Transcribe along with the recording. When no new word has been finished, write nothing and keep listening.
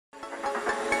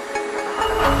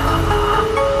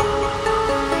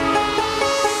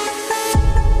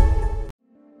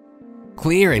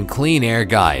Clear and Clean Air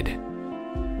Guide.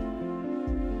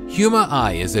 Huma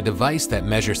Eye is a device that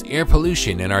measures air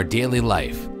pollution in our daily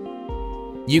life.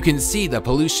 You can see the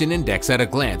pollution index at a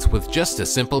glance with just a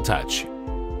simple touch.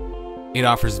 It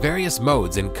offers various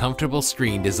modes and comfortable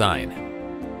screen design.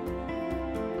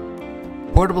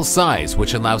 Portable size,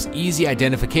 which allows easy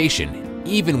identification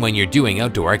even when you're doing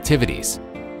outdoor activities.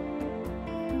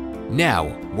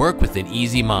 Now, work with an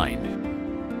easy mind.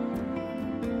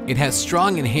 It has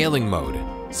strong inhaling mode,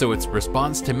 so its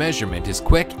response to measurement is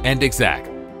quick and exact.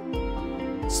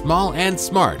 Small and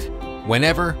smart,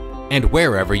 whenever and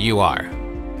wherever you are.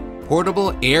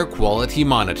 Portable Air Quality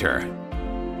Monitor.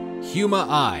 Huma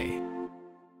Eye.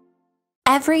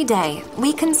 Every day,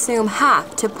 we consume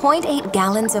half to 0.8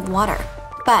 gallons of water,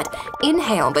 but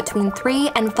inhale between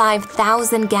 3,000 and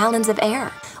 5,000 gallons of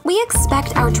air. We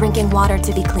expect our drinking water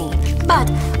to be clean, but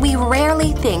we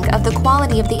rarely think of the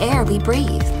quality of the air we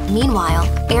breathe. Meanwhile,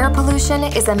 air pollution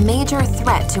is a major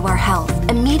threat to our health.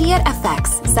 Immediate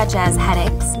effects, such as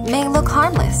headaches, may look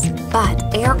harmless,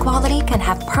 but air quality can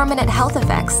have permanent health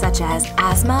effects such as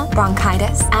asthma,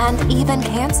 bronchitis, and even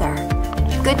cancer.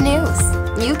 Good news!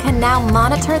 You can now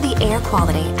monitor the air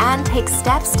quality and take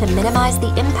steps to minimize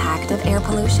the impact of air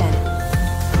pollution.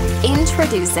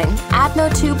 Introducing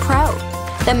Atmo 2 Pro,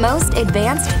 the most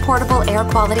advanced portable air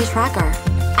quality tracker.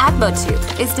 Atmo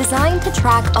 2 is designed to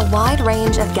track a wide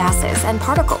range of gases and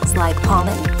particles like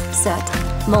pollen, soot,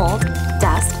 mold,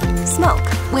 dust, smoke,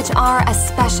 which are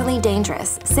especially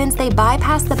dangerous since they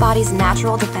bypass the body's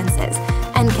natural defenses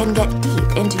and can get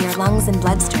deep into your lungs and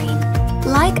bloodstream.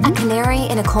 Like a canary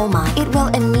in a coal mine, it will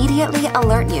immediately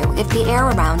alert you if the air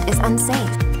around is unsafe.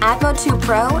 Atmo 2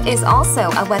 Pro is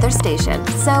also a weather station,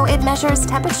 so it measures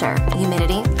temperature,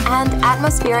 humidity, and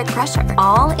atmospheric pressure,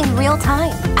 all in real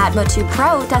time. Atmo 2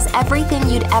 Pro does everything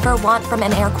you'd ever want from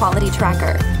an air quality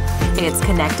tracker. It's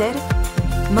connected,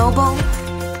 mobile,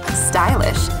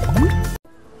 stylish.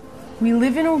 We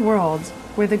live in a world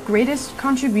where the greatest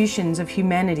contributions of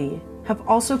humanity have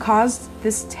also caused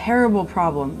this terrible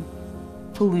problem: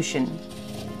 pollution.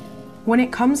 When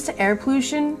it comes to air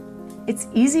pollution, it's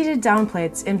easy to downplay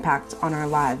its impact on our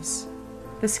lives.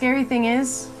 The scary thing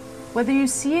is, whether you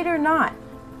see it or not,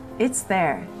 it's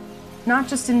there. Not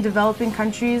just in developing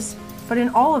countries, but in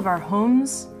all of our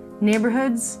homes,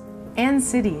 neighborhoods, and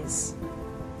cities.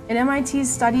 An MIT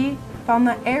study found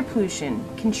that air pollution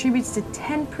contributes to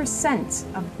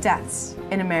 10% of deaths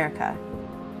in America.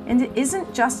 And it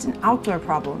isn't just an outdoor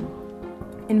problem.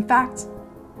 In fact,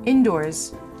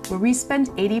 indoors, where we spend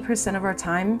 80% of our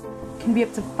time, can be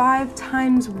up to 5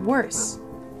 times worse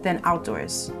than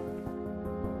outdoors.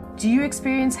 Do you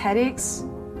experience headaches,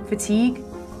 fatigue,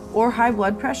 or high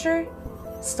blood pressure?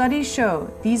 Studies show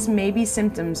these may be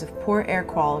symptoms of poor air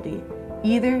quality,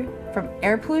 either from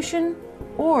air pollution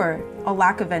or a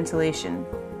lack of ventilation.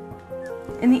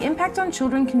 And the impact on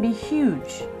children can be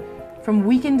huge, from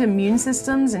weakened immune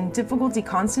systems and difficulty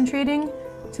concentrating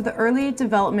to the early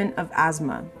development of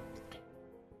asthma.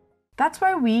 That's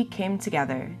why we came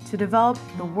together to develop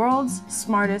the world's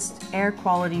smartest air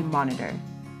quality monitor,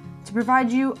 to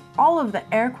provide you all of the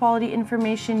air quality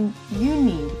information you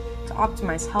need to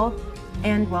optimize health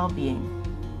and well-being.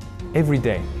 Every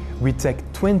day, we take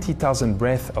 20,000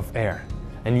 breaths of air,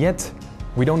 and yet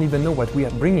we don't even know what we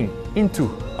are bringing into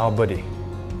our body.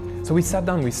 So we sat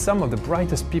down with some of the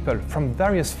brightest people from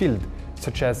various fields,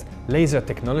 such as laser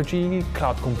technology,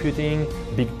 cloud computing,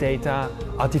 big data,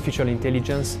 artificial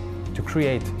intelligence, to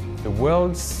create the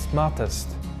world's smartest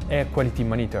air quality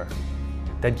monitor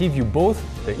that gives you both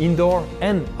the indoor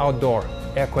and outdoor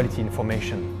air quality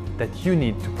information that you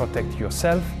need to protect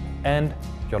yourself and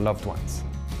your loved ones.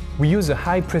 We use a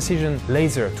high-precision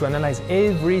laser to analyze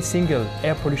every single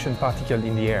air pollution particle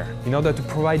in the air in order to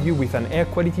provide you with an air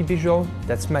quality visual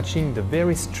that's matching the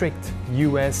very strict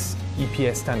US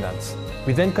EPA standards.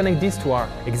 We then connect this to our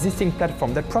existing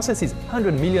platform that processes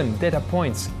 100 million data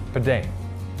points per day.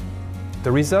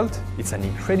 The result is an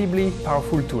incredibly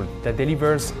powerful tool that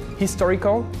delivers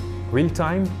historical,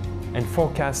 real-time, and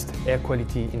forecast air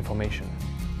quality information.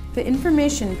 The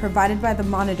information provided by the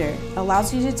monitor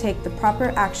allows you to take the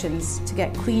proper actions to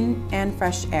get clean and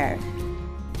fresh air.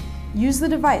 Use the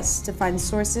device to find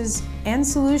sources and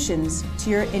solutions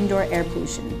to your indoor air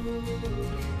pollution.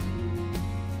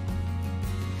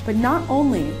 But not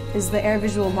only is the Air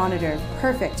Visual Monitor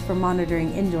perfect for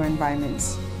monitoring indoor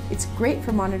environments, it's great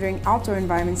for monitoring outdoor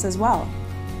environments as well.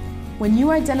 When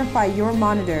you identify your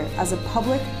monitor as a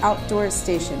public outdoor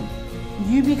station,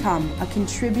 you become a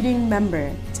contributing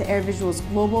member to AirVisual's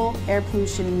global air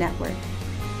pollution network.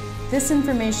 This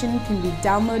information can be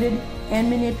downloaded and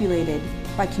manipulated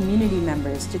by community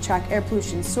members to track air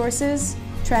pollution sources,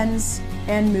 trends,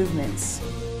 and movements.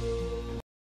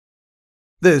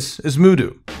 This is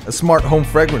Mudu, a smart home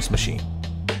fragrance machine.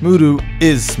 Mudu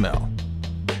is smell.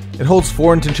 It holds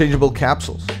 4 interchangeable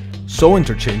capsules. So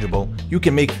interchangeable, you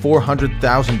can make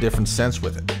 400,000 different scents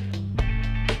with it.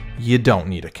 You don't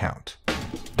need a count.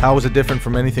 How is it different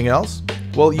from anything else?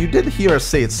 Well, you did hear us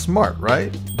say it's smart,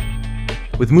 right?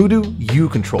 With Mudu, you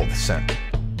control the scent.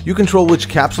 You control which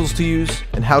capsules to use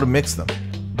and how to mix them.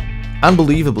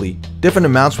 Unbelievably, different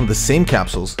amounts from the same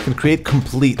capsules can create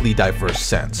completely diverse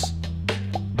scents.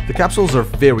 The capsules are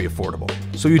very affordable,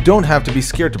 so you don't have to be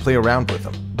scared to play around with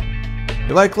them.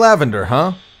 You like lavender,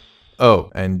 huh?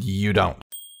 Oh, and you don't.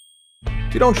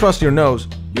 If you don't trust your nose,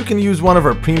 you can use one of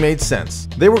our pre-made scents.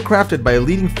 They were crafted by a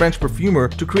leading French perfumer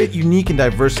to create unique and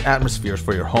diverse atmospheres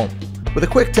for your home. With a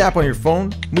quick tap on your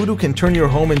phone, Mudu can turn your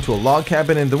home into a log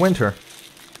cabin in the winter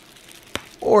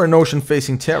or an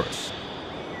ocean-facing terrace.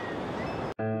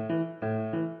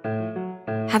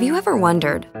 Have you ever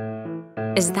wondered,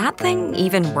 is that thing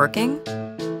even working?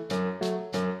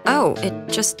 Oh,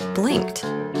 it just blinked.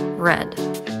 Red.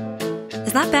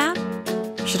 Is that bad?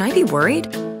 Should I be worried?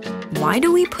 Why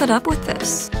do we put up with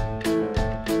this?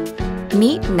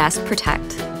 Meet Nest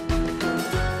Protect.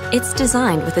 It's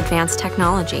designed with advanced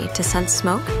technology to sense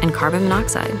smoke and carbon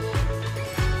monoxide.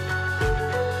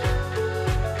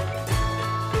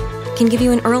 Can give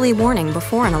you an early warning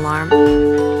before an alarm.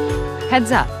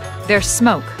 Heads up, there's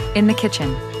smoke in the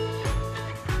kitchen.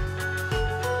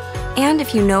 And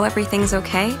if you know everything's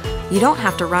okay, you don't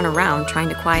have to run around trying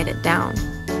to quiet it down.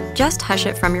 Just hush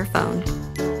it from your phone.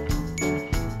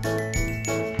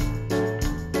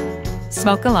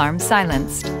 Smoke alarm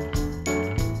silenced.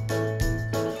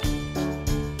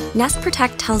 Nest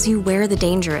Protect tells you where the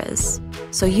danger is,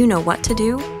 so you know what to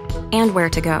do and where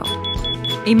to go.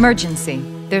 Emergency.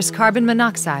 There's carbon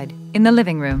monoxide in the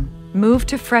living room. Move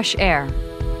to fresh air.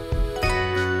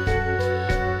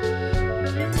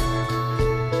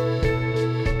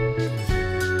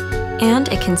 And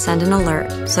it can send an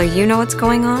alert, so you know what's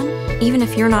going on, even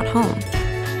if you're not home.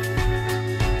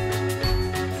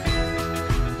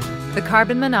 The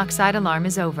carbon monoxide alarm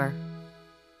is over.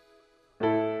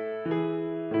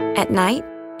 At night,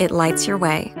 it lights your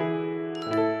way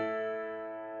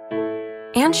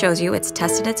and shows you it's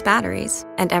tested its batteries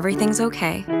and everything's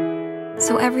okay,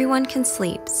 so everyone can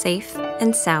sleep safe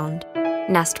and sound.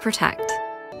 Nest Protect.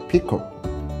 Pico.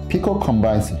 Pico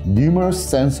combines numerous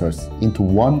sensors into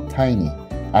one tiny,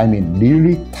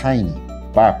 really tiny,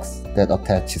 box that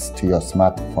attaches to your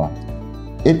smartphone.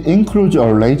 It includes a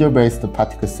laser-based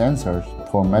particle sensor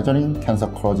for measuring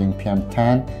cancer-causing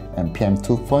PM10 and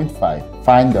PM2.5,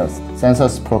 finders,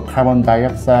 sensors for carbon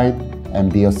dioxide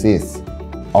and VOCs,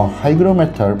 a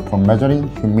hygrometer for measuring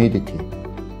humidity.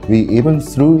 We even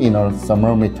threw in a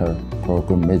thermometer for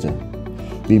good measure.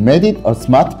 We made it a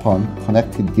smartphone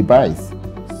connected device,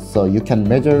 so you can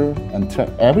measure and track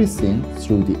everything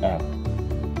through the app.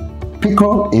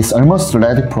 Pico is almost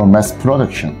ready for mass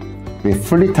production. We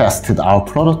fully tested our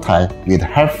prototype with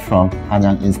help from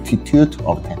Hanyang Institute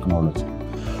of Technology.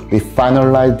 We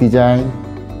finalized design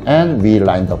and we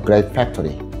lined up great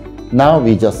factory. Now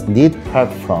we just need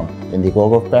help from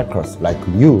Indiegogo backers like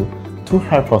you to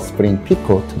help us bring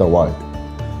Pico to the world.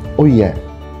 Oh yeah,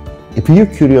 if you're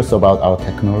curious about our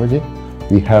technology,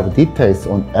 we have details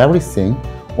on everything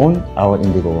on our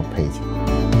Indiegogo page.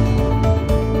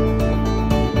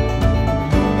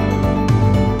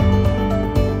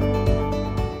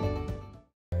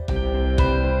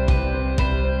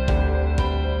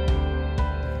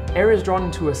 Air is drawn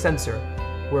into a sensor,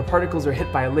 where particles are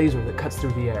hit by a laser that cuts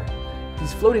through the air.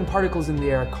 These floating particles in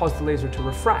the air cause the laser to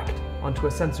refract onto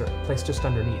a sensor placed just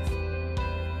underneath.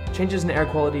 Changes in air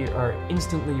quality are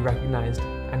instantly recognized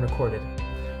and recorded.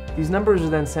 These numbers are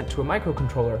then sent to a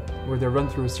microcontroller, where they're run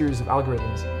through a series of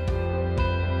algorithms.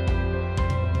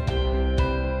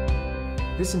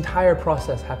 This entire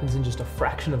process happens in just a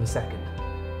fraction of a second,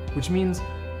 which means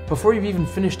before you've even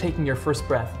finished taking your first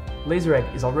breath,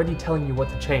 LaserEgg is already telling you what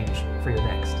to change for your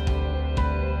next.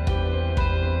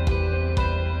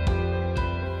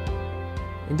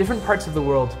 In different parts of the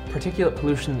world, particulate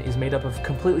pollution is made up of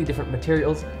completely different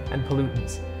materials and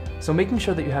pollutants, so making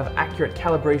sure that you have accurate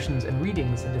calibrations and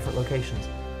readings in different locations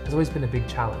has always been a big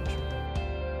challenge.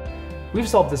 We've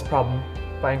solved this problem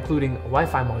by including a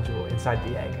Wi-Fi module inside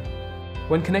the egg.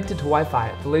 When connected to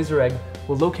Wi-Fi, the LaserEgg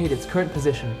will locate its current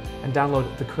position and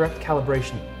download the correct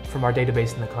calibration from our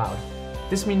database in the cloud.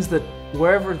 This means that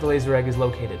wherever the laser egg is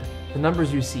located, the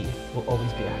numbers you see will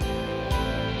always be accurate.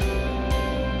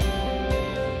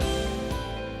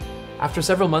 After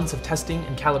several months of testing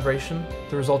and calibration,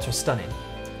 the results are stunning.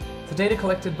 The data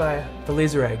collected by the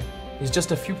laser egg is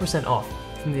just a few % off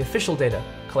from the official data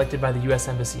collected by the US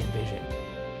Embassy in Beijing.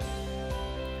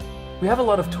 We have a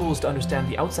lot of tools to understand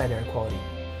the outside air quality,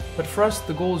 but for us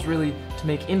the goal is really to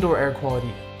make indoor air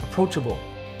quality approachable,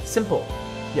 simple,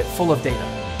 yet full of data.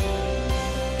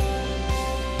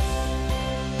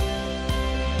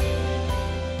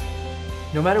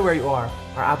 No matter where you are,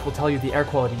 our app will tell you the air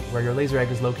quality where your laser egg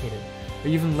is located, or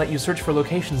even let you search for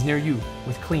locations near you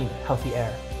with clean, healthy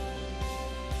air.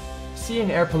 Seeing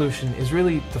air pollution is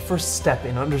really the first step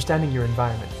in understanding your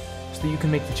environment, so that you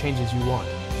can make the changes you want.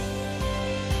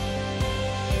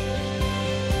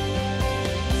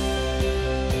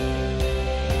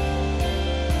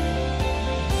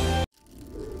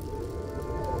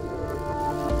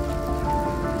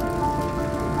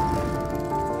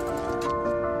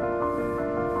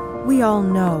 We all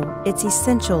know it's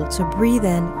essential to breathe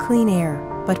in clean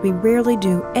air, but we rarely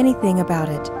do anything about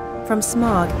it. From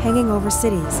smog hanging over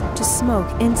cities to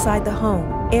smoke inside the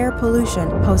home, air pollution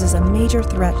poses a major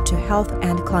threat to health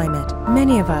and climate.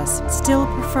 Many of us still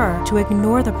prefer to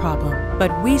ignore the problem,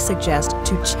 but we suggest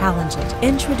to challenge it.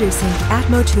 Introducing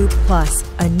Atmotube Plus,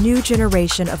 a new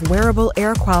generation of wearable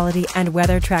air quality and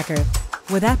weather tracker.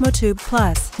 With Atmotube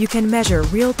Plus, you can measure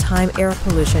real-time air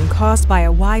pollution caused by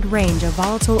a wide range of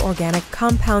volatile organic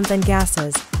compounds and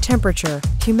gases, temperature,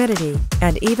 humidity,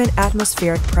 and even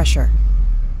atmospheric pressure.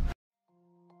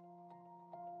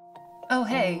 Oh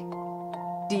hey,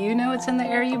 do you know what's in the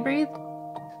air you breathe?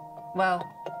 Well,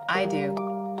 I do,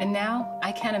 and now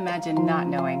I can't imagine not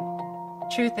knowing.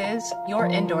 Truth is, your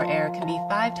indoor air can be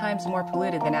 5 times more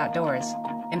polluted than outdoors,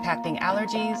 impacting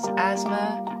allergies,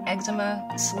 asthma, eczema,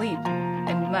 sleep,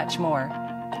 and much more.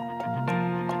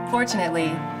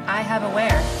 Fortunately, I have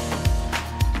Aware.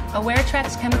 Aware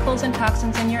tracks chemicals and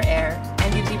toxins in your air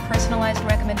and gives you personalized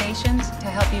recommendations to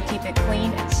help you keep it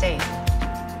clean and safe.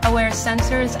 Aware's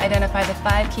sensors identify the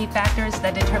 5 key factors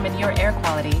that determine your air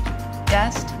quality: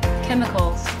 dust,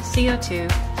 chemicals, CO2,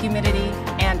 humidity,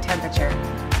 and temperature.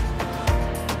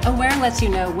 Aware lets you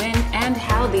know when and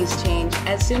how these change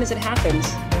as soon as it happens.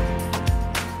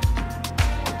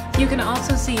 You can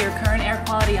also see your current air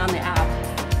quality on the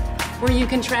app, where you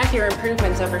can track your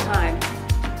improvements over time.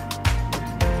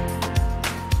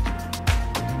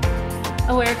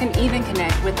 Aware can even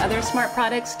connect with other smart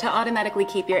products to automatically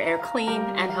keep your air clean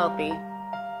and healthy.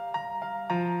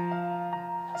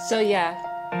 So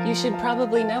yeah, you should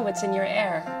probably know what's in your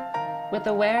air. With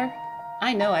Aware,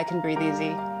 I know I can breathe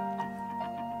easy.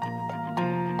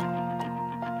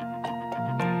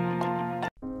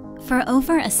 For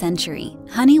over a century,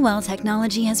 Honeywell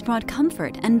technology has brought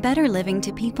comfort and better living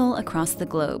to people across the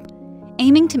globe,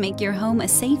 aiming to make your home a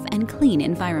safe and clean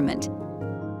environment.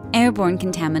 Airborne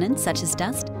contaminants such as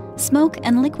dust, smoke,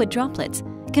 and liquid droplets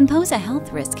can pose a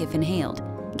health risk if inhaled,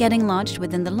 getting lodged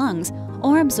within the lungs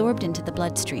or absorbed into the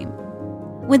bloodstream.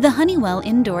 With the Honeywell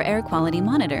Indoor Air Quality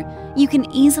Monitor, you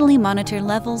can easily monitor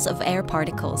levels of air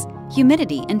particles,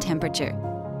 humidity, and temperature.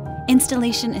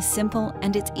 Installation is simple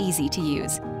and it's easy to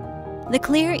use. The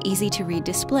clear, easy-to-read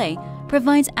display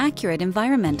provides accurate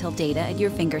environmental data at your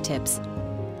fingertips.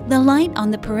 The light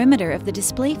on the perimeter of the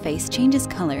display face changes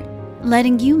color,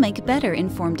 letting you make better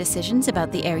informed decisions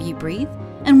about the air you breathe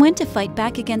and when to fight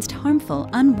back against harmful,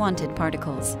 unwanted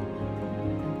particles.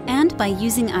 And by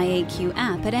using IAQ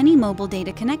app at any mobile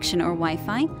data connection or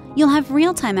Wi-Fi, you'll have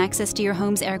real-time access to your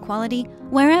home's air quality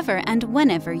wherever and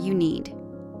whenever you need.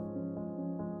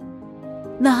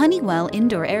 The Honeywell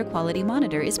Indoor Air Quality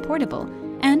Monitor is portable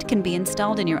and can be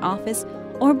installed in your office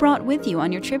or brought with you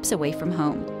on your trips away from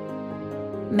home.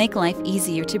 Make life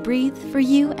easier to breathe for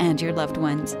you and your loved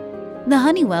ones. The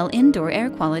Honeywell Indoor Air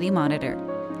Quality Monitor.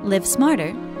 Live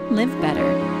smarter, live better.